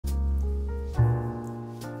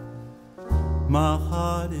My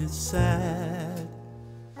heart is sad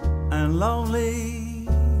and lonely.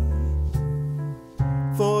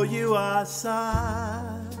 For you I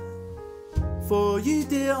sigh, for you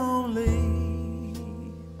dear only.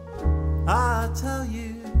 I tell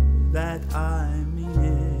you that I mean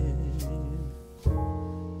it.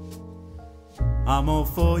 I'm all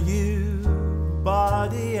for you,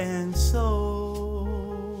 body and soul.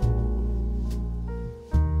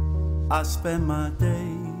 I spend my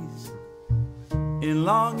days in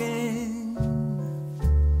longing,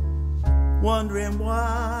 wondering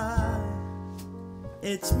why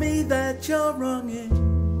it's me that you're wronging.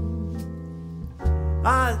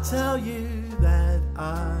 I tell you that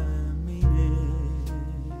I mean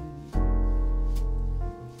it.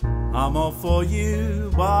 I'm all for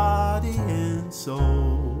you, body and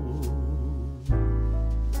soul.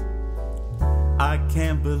 I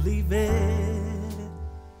can't believe it,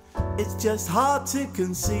 it's just hard to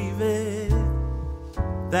conceive it,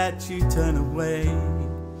 that you turn away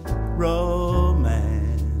romance.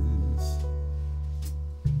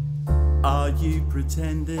 Are you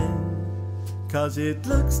pretending? 'Cause it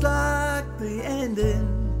looks like the ending,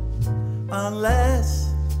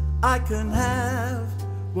 unless I can have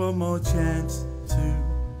one more chance to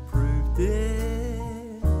prove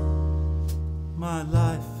it. My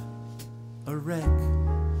life a wreck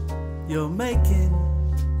you're making.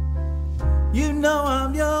 You know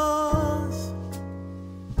I'm yours,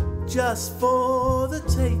 just for the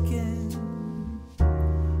taking.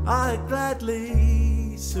 I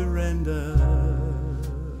gladly surrender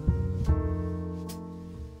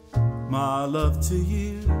my love to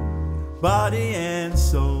you, body and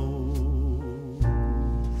soul.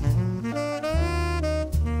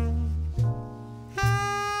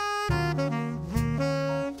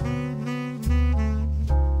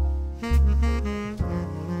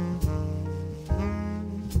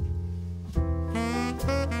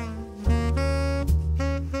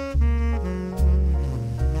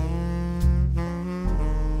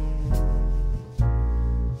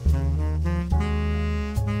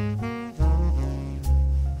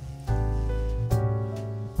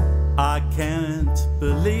 I can't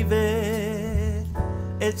believe it,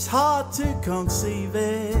 it's hard to conceive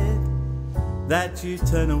it, that you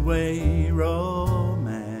turn away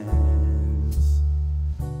romance.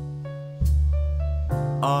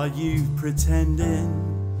 Are you pretending?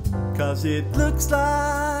 'Cause it looks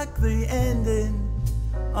like the ending,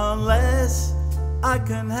 unless I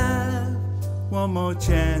can have one more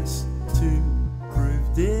chance to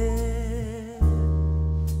prove it.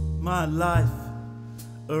 My life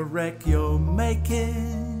a wreck you're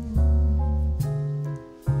making.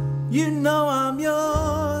 You know I'm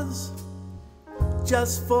yours,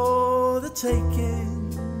 just for the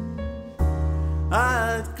taking.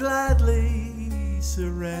 I'd gladly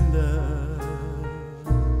surrender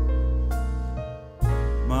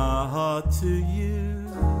my heart to you,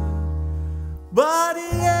 body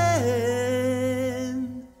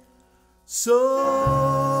and soul.